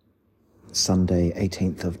Sunday,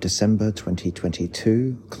 18th of December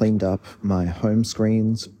 2022. Cleaned up my home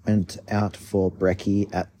screens, went out for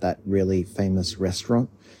brekkie at that really famous restaurant,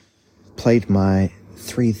 played my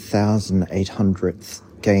 3,800th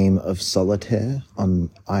game of solitaire on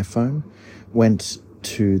iPhone, went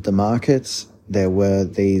to the market. There were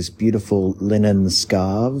these beautiful linen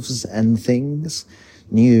scarves and things,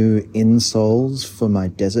 new insoles for my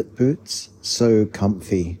desert boots, so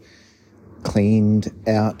comfy. Cleaned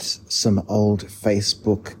out some old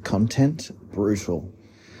Facebook content, brutal.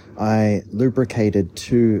 I lubricated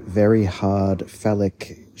two very hard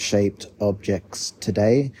phallic-shaped objects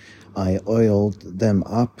today. I oiled them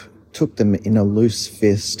up, took them in a loose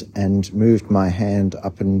fist, and moved my hand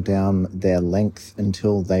up and down their length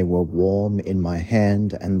until they were warm in my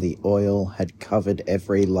hand and the oil had covered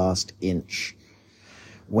every last inch.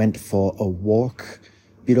 Went for a walk,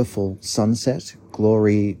 beautiful sunset,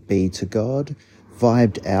 glory be to God,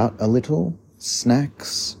 vibed out a little,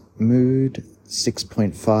 snacks, mood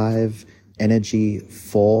 6.5, energy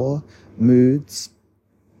 4, moods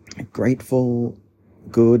grateful,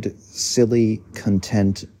 good, silly,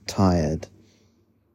 content, tired.